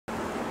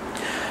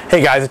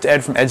Hey guys, it's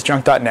Ed from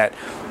edsjunk.net.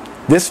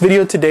 This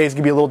video today is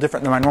going to be a little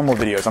different than my normal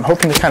videos. I'm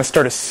hoping to kind of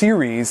start a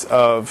series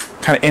of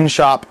kind of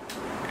in-shop,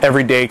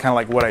 everyday, kind of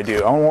like what I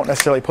do. I won't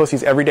necessarily post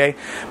these every day,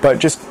 but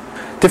just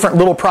different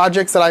little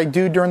projects that I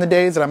do during the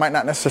days that I might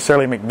not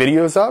necessarily make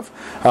videos of,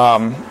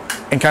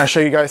 and kind of show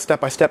you guys step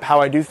by step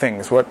how I do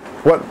things, what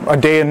a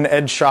day in the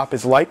Ed shop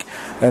is like,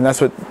 and that's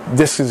what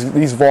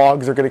these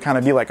vlogs are going to kind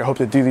of be like. I hope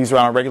to do these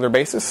on a regular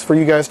basis for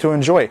you guys to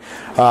enjoy.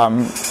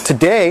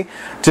 Today,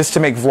 just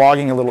to make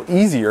vlogging a little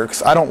easier,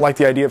 because I don't like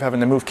the idea of having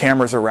to move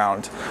cameras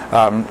around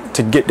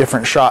to get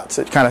different shots.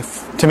 It kind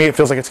of, to me, it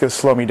feels like it's going to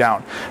slow me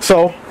down.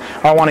 So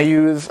I want to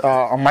use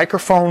a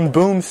microphone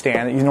boom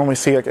stand that you normally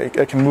see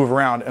it can move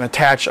around, and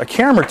attach a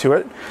camera to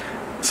it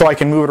so I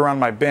can move it around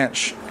my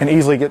bench and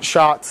easily get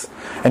shots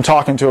and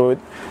talk into it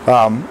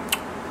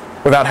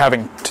without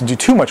having to do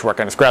too much work.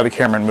 I just grab the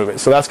camera and move it.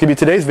 So that's going to be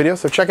today's video,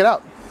 so check it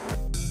out.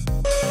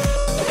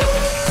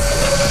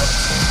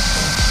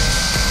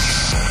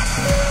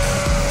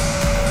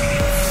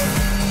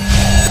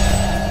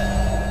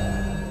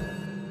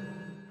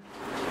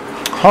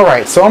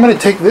 Alright, so I'm going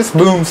to take this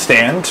boom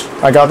stand.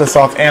 I got this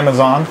off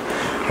Amazon.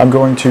 I'm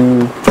going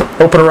to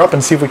open her up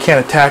and see if we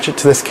can't attach it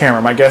to this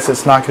camera. My guess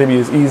it's not going to be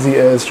as easy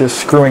as just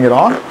screwing it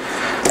on,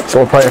 so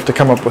we'll probably have to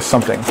come up with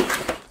something.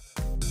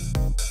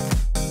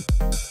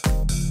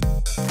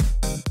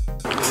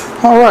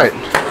 Alright,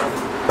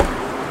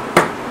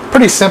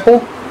 pretty simple.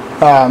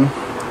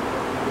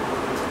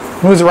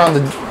 Moves around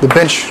the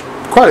bench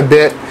quite a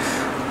bit,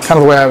 kind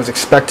of the way I was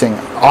expecting.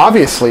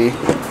 Obviously,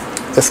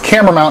 this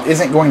camera mount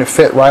isn't going to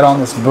fit right on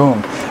this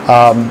boom.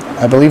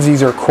 I believe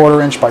these are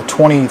 1/4 inch by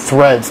 20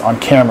 threads on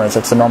cameras.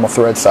 That's the normal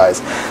thread size.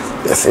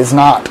 This is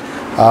not.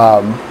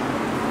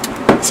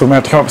 So we're going to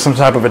have to come up with some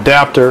type of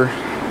adapter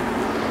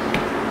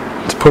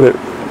to put it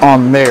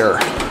on there.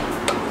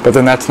 But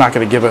then that's not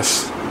going to give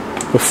us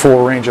the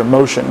full range of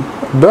motion.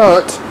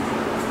 But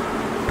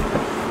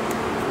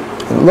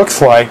it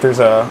looks like there's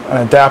an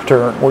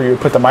adapter where you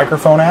put the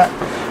microphone at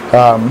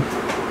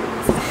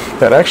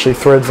that actually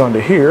threads onto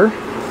here.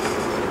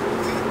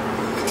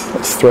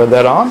 Let's thread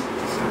that on.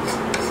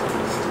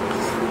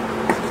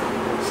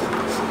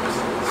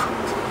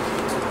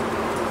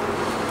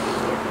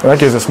 That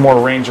gives us more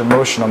range of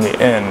motion on the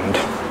end.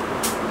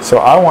 So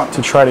I want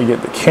to try to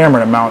get the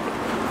camera to mount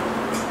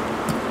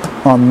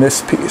on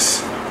this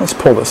piece. Let's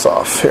pull this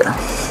off here.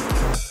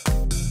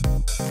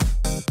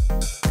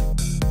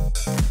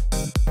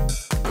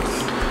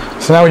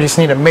 So now we just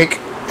need to make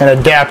an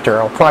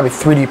adapter. I'll probably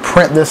 3D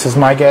print this is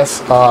my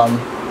guess.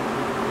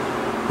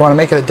 I want to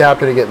make an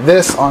adapter to get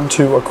this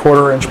onto a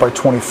 1/4 inch by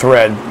 20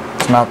 thread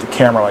to mount the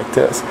camera like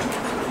this.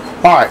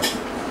 Alright,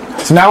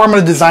 so now I'm going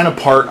to design a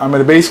part. I'm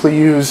going to basically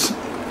use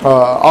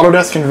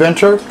Autodesk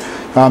Inventor.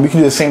 You can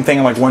do the same thing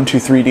in like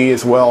 123D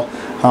as well.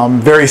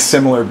 Very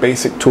similar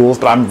basic tools,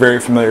 but I'm very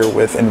familiar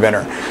with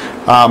Inventor.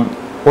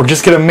 We're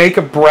just going to make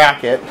a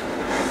bracket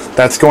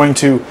that's going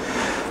to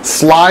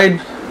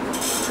slide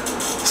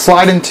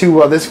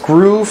into this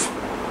groove,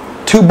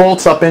 2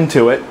 bolts up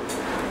into it,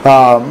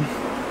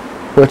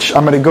 which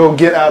I'm going to go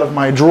get out of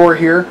my drawer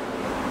here.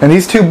 And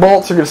these 2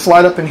 bolts are going to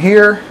slide up in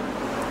here,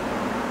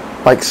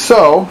 like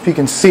so, if you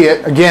can see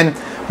it. Again,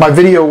 my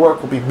video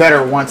work will be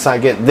better once I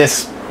get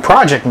this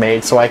project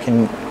made, so I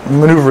can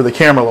maneuver the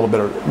camera a little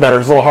bit better.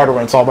 It's a little harder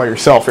when it's all by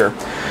yourself here.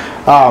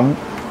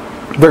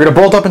 They're going to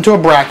bolt up into a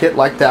bracket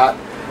like that,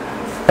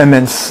 and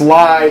then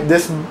slide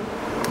this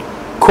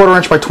 1/4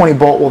 inch by 20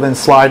 bolt will then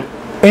slide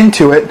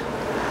into it,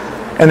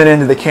 and then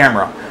into the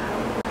camera.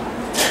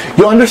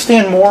 You'll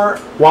understand more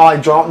while I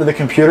draw it into the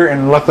computer,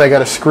 and luckily I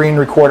got a screen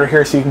recorder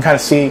here so you can kind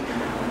of see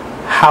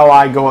how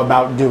I go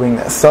about doing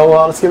this. So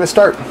let's give it a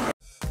start.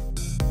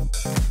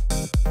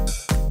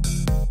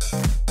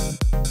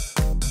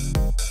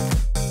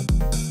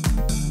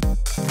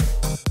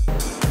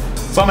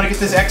 So I'm going to get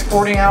this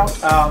exporting out,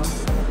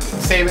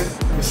 save it,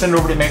 send it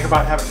over to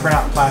MakerBot, have it print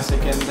out in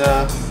plastic, and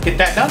get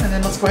that done, and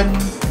then let's go ahead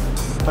and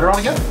put it all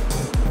together.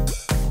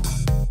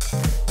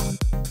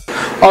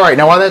 Alright,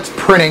 now while that's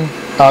printing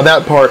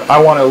that part, I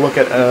want to look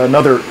at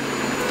another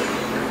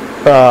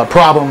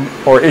problem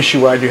or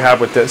issue I do have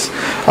with this.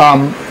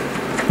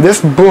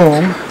 This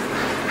boom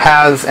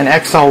has an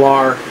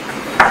XLR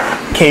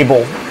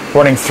cable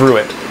running through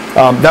it.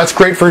 That's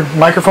great for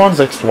microphones,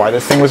 that's why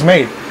this thing was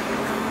made.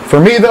 For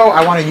me though,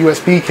 I want a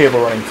USB cable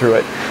running through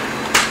it.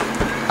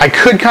 I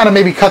could kind of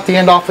maybe cut the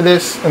end off of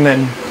this and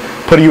then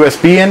put a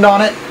USB end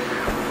on it,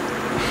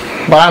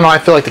 but I don't know, I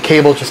feel like the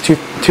cable is just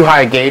too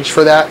high a gauge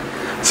for that.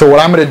 So what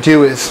I'm going to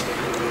do is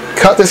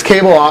cut this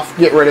cable off,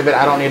 get rid of it,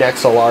 I don't need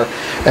XLR,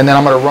 and then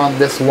I'm going to run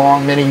this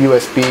long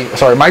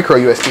micro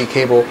USB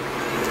cable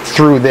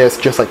through this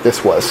just like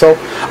this was. So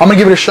I'm going to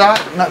give it a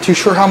shot. Not too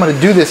sure how I'm going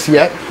to do this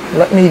yet.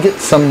 Let me get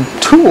some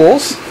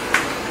tools.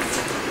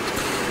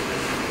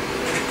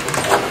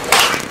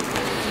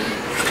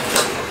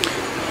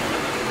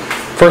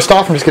 First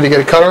off, I'm just going to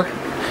get a cutter.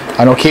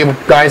 I know cable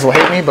guys will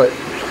hate me, but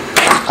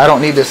I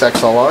don't need this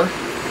XLR.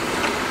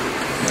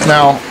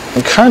 Now,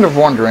 I'm kind of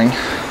wondering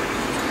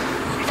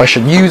if I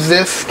should use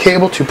this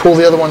cable to pull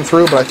the other one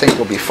through, but I think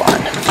we'll be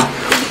fine.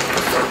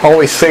 I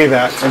always say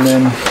that, and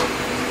then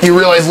you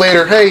realize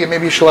later, hey,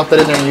 maybe you should have left that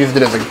in there and used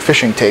it as a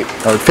fishing tape,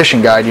 or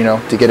fishing guide, you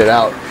know, to get it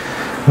out.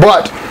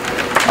 But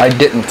I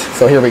didn't,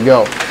 so here we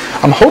go.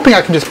 I'm hoping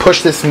I can just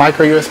push this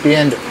micro USB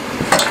end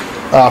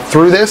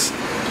through this,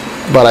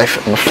 but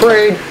I'm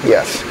afraid,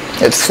 yes,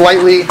 it's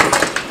slightly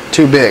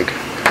too big.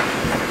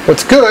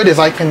 What's good is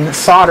I can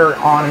solder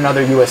on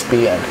another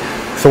USB end.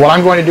 So what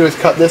I'm going to do is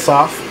cut this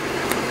off.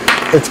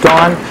 It's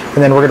gone, and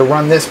then we're going to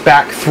run this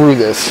back through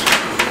this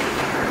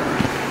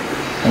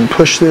and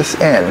push this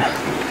in.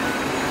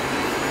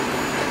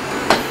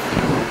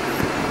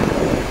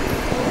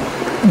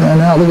 And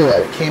now look at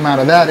that, it came out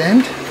of that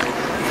end.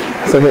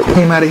 So it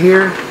came out of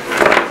here.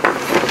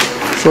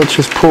 So let's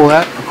just pull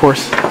that. Of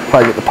course,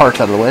 probably get the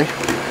parts out of the way.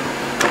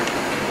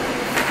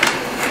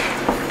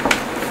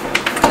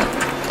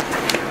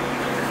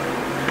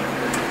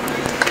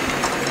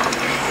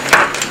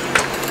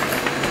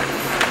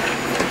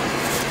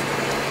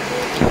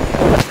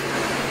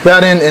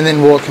 That in, and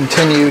then we'll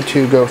continue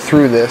to go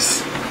through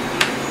this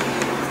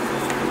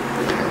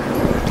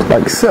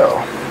like so.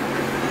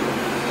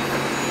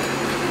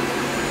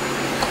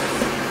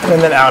 And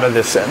then out of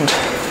this end.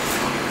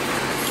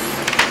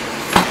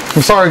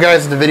 I'm sorry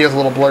guys, the video's a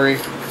little blurry.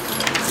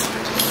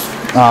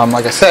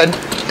 Like I said,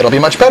 it'll be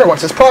much better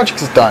once this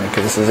project is done,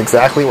 because this is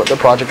exactly what the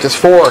project is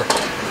for.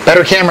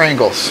 Better camera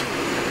angles.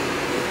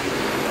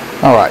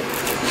 Alright.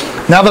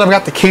 Now that I've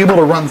got the cable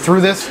to run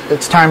through this,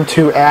 it's time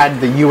to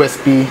add the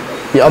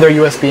other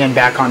USB end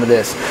back onto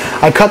this.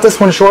 I cut this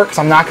one short because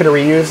I'm not going to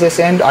reuse this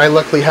end. I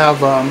luckily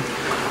have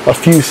a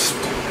few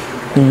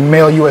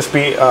male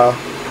USB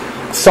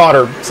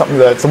solder, something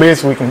that, so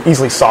basically we can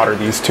easily solder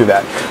these to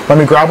that. Let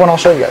me grab one, I'll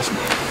show you guys.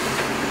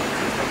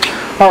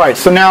 Alright,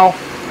 so now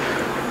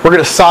we're going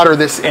to solder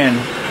this in.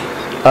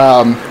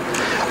 I'm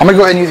going to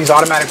go ahead and use these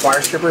automatic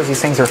wire strippers.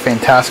 These things are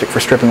fantastic for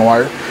stripping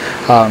wire.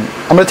 I'm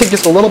going to take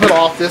just a little bit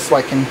off this so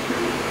I can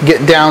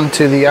get down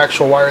to the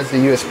actual wires of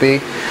the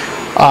USB.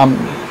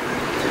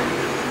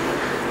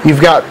 You've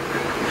got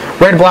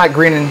red, black,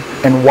 green,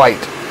 and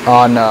white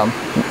on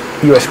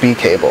USB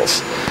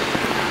cables.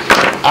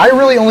 I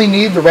really only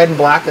need the red and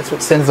black. That's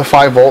what sends the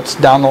 5 volts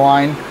down the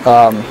line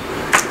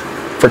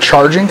for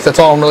charging. That's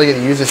all I'm really going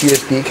to use this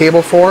USB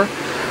cable for.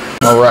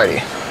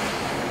 Alrighty.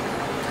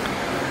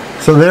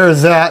 So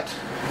there's that.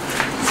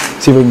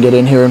 See if we can get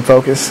in here and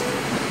focus.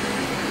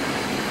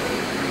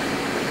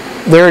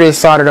 There it is,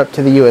 soldered up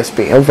to the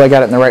USB. Hopefully I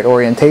got it in the right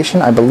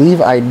orientation. I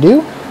believe I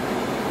do.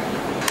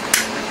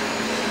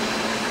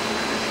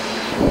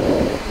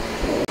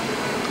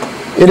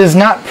 It is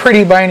not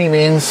pretty by any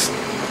means,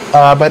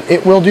 but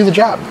it will do the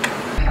job.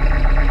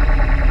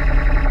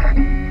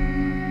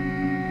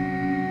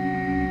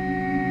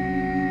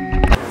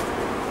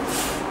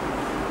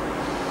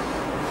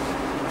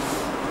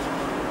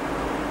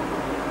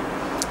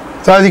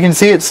 So as you can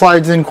see, it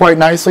slides in quite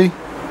nicely.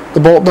 The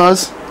bolt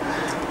does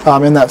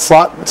in that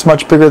slot. It's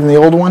much bigger than the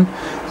old one.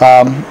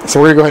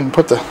 So we're going to go ahead and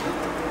put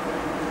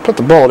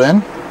the bolt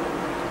in.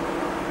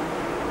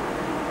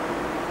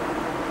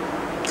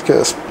 Let's get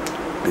this.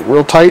 Be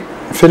real tight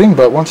fitting,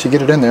 but once you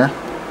get it in there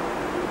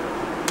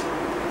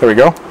we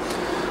go.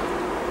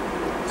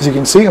 As you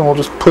can see, and we'll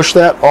just push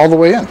that all the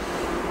way in.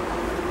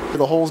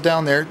 The holes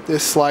down there,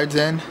 this slides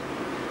in,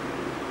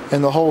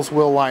 and the holes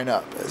will line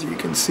up, as you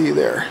can see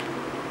there.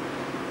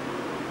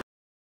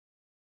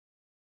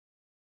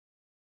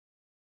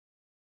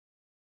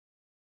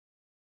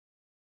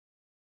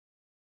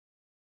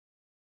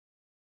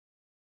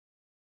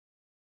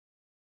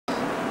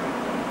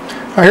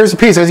 Alright, here's the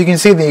piece. As you can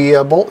see,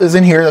 the bolt is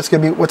in here. That's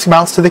going to be what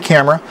mounts to the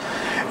camera.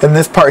 And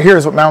this part here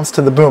is what mounts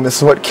to the boom. This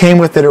is what came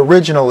with it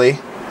originally.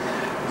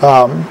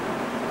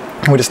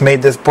 We just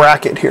made this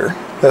bracket here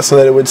so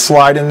that it would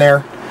slide in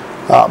there.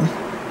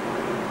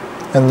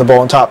 And the bowl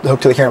on top, the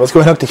hook to the camera. Let's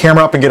go ahead and hook the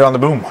camera up and get it on the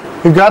boom.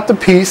 We've got the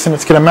piece, and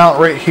it's going to mount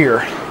right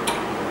here.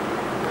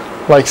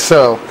 Like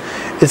so.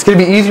 It's going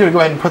to be easier to go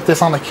ahead and put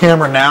this on the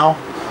camera now.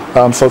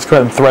 So let's go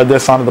ahead and thread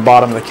this onto the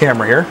bottom of the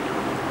camera here.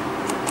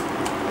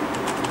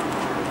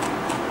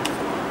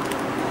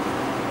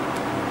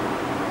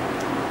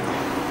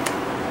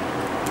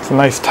 A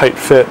nice tight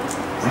fit.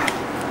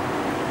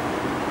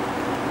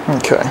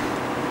 Okay.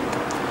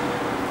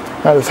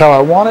 That is how I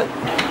want it.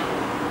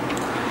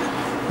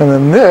 And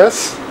then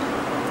this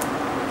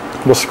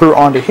will screw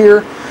onto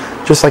here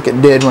just like it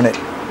did when it,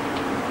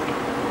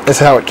 this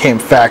is how it came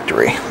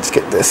factory. Let's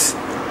get this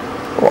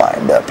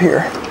lined up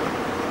here.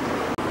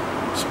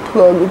 Just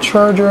plug the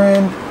charger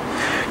in.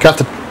 Got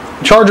the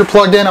charger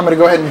plugged in. I'm going to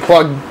go ahead and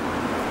plug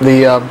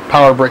the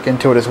power brick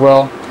into it as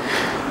well.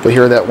 You'll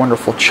hear that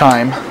wonderful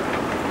chime.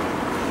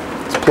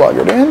 Plug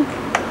it in.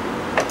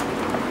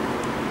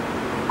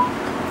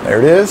 There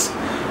it is.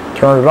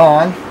 Turn it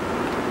on.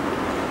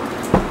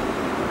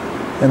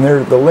 And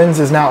there, the lens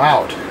is now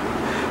out.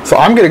 So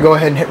I'm going to go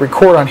ahead and hit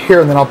record on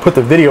here, and then I'll put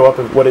the video up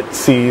of what it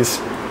sees.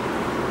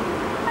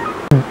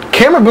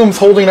 Camera boom's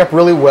holding up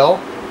really well.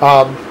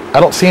 I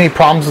don't see any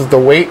problems with the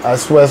weight.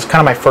 This was kind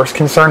of my first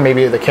concern.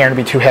 Maybe the camera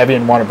would be too heavy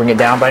and want to bring it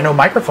down, but I know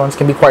microphones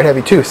can be quite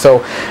heavy too,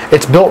 so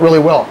it's built really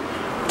well.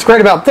 What's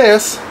great about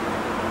this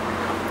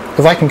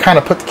is I can kind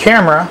of put the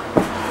camera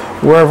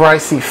wherever I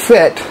see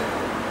fit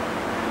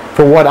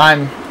for what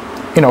I'm,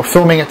 you know,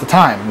 filming at the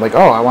time. Like,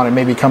 oh, I want to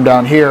maybe come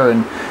down here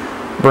and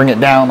bring it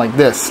down like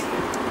this.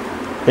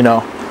 You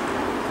know,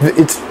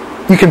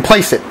 you can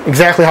place it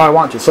exactly how I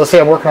want to. So let's say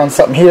I'm working on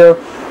something here.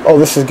 Oh,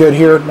 this is good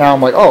here. Now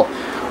I'm like, oh,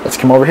 let's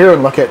come over here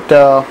and look at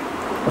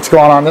what's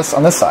going on this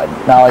side.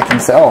 Now I can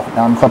say, oh,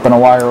 now I'm clipping a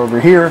wire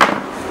over here.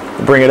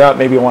 Bring it up.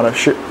 Maybe I want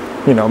to,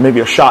 you know, maybe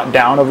a shot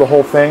down of the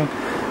whole thing.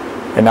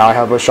 And now I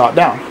have a shot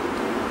down.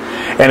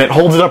 And it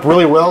holds it up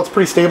really well. It's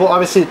pretty stable.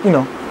 Obviously, you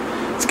know,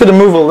 it's good to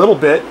move a little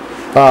bit.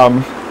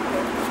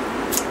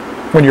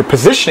 When you're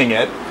positioning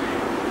it,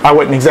 I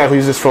wouldn't exactly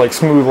use this for like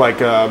smooth, like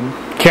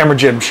camera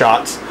jib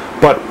shots.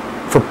 But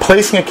for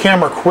placing a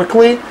camera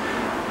quickly,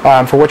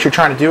 for what you're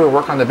trying to do and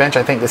work on the bench,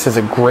 I think this is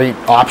a great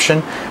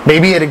option.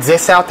 Maybe it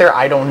exists out there,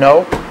 I don't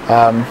know.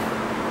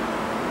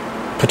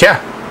 But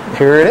yeah,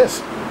 here it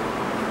is.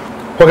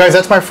 Well guys,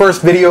 that's my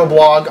first video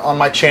blog on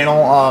my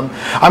channel. I'm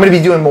going to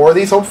be doing more of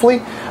these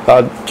hopefully.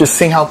 Just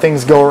seeing how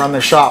things go around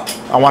the shop.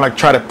 I want to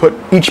try to put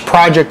each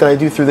project that I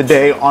do through the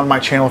day on my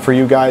channel for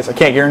you guys. I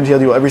can't guarantee I'll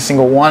do every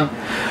single one,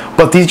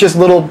 but these just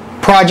little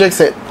projects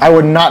that I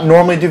would not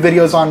normally do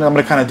videos on, I'm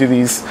going to kind of do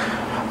these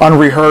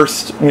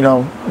unrehearsed, you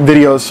know,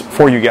 videos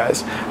for you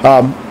guys.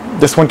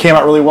 This one came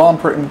out really well.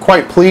 I'm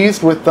quite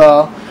pleased with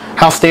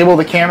how stable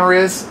the camera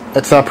is.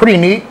 It's pretty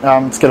neat.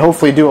 It's going to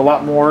hopefully do a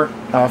lot more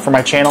for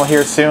my channel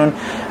here soon.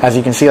 As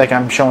you can see, like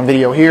I'm showing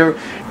video here.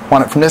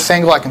 Want it from this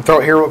angle, I can throw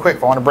it here real quick.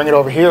 If I want to bring it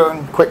over here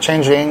and quick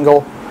change the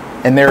angle,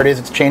 and there it is,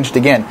 it's changed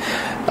again.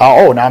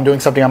 Oh, now I'm doing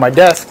something on my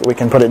desk. We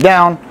can put it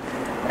down,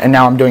 and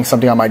now I'm doing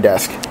something on my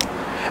desk.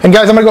 And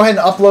guys, I'm going to go ahead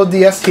and upload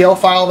the STL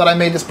file that I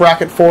made this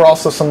bracket for.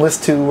 Also some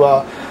lists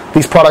to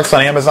these products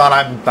on Amazon.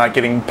 I'm not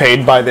getting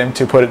paid by them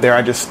to put it there.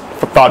 I just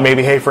thought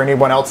maybe, hey, for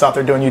anyone else out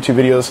there doing YouTube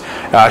videos,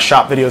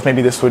 shop videos,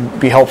 maybe this would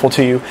be helpful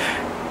to you.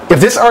 If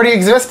this already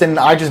exists and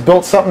I just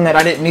built something that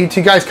I didn't need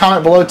to, guys,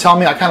 comment below, tell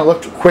me. I kind of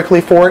looked quickly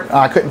for it.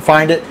 I couldn't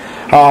find it.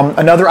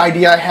 Another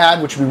idea I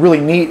had, which would be really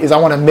neat, is I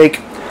want to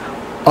make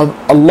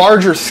a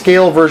larger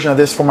scale version of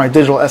this for my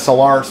digital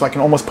SLR, so I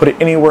can almost put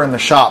it anywhere in the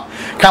shop.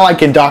 Kind of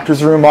like in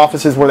doctor's room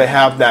offices where they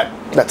have that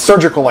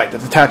surgical light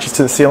that attaches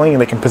to the ceiling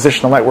and they can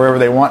position the light wherever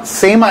they want.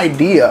 Same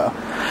idea,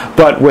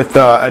 but with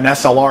an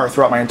SLR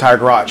throughout my entire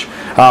garage.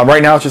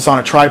 Right now it's just on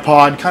a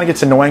tripod. Kind of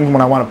gets annoying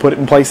when I want to put it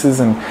in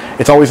places and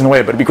it's always in the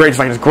way, but it'd be great if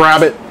I can just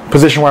grab it,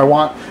 position where I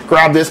want,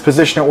 grab this,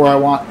 position it where I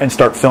want, and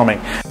start filming.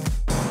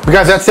 But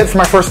guys, that's it for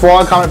my first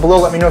vlog. Comment below,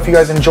 let me know if you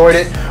guys enjoyed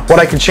it, what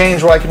I can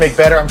change, what I can make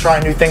better. I'm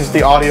trying new things with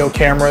the audio,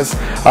 cameras,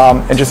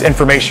 and just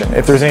information.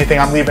 If there's anything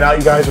I'm leaving out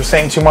you guys are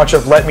saying too much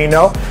of, let me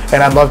know,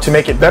 and I'd love to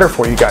make it better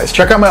for you guys.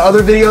 Check out my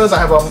other videos. I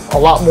have a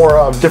lot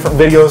more different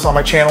videos on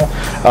my channel.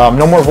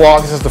 No more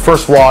vlogs. This is the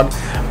first vlog,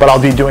 but I'll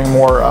be doing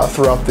more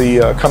throughout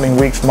the coming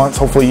weeks, months,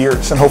 hopefully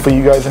years, and hopefully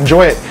you guys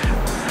enjoy it.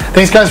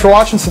 Thanks guys for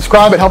watching.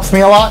 Subscribe. It helps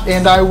me a lot,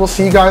 and I will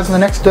see you guys in the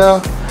next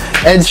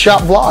Ed's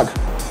Shop vlog.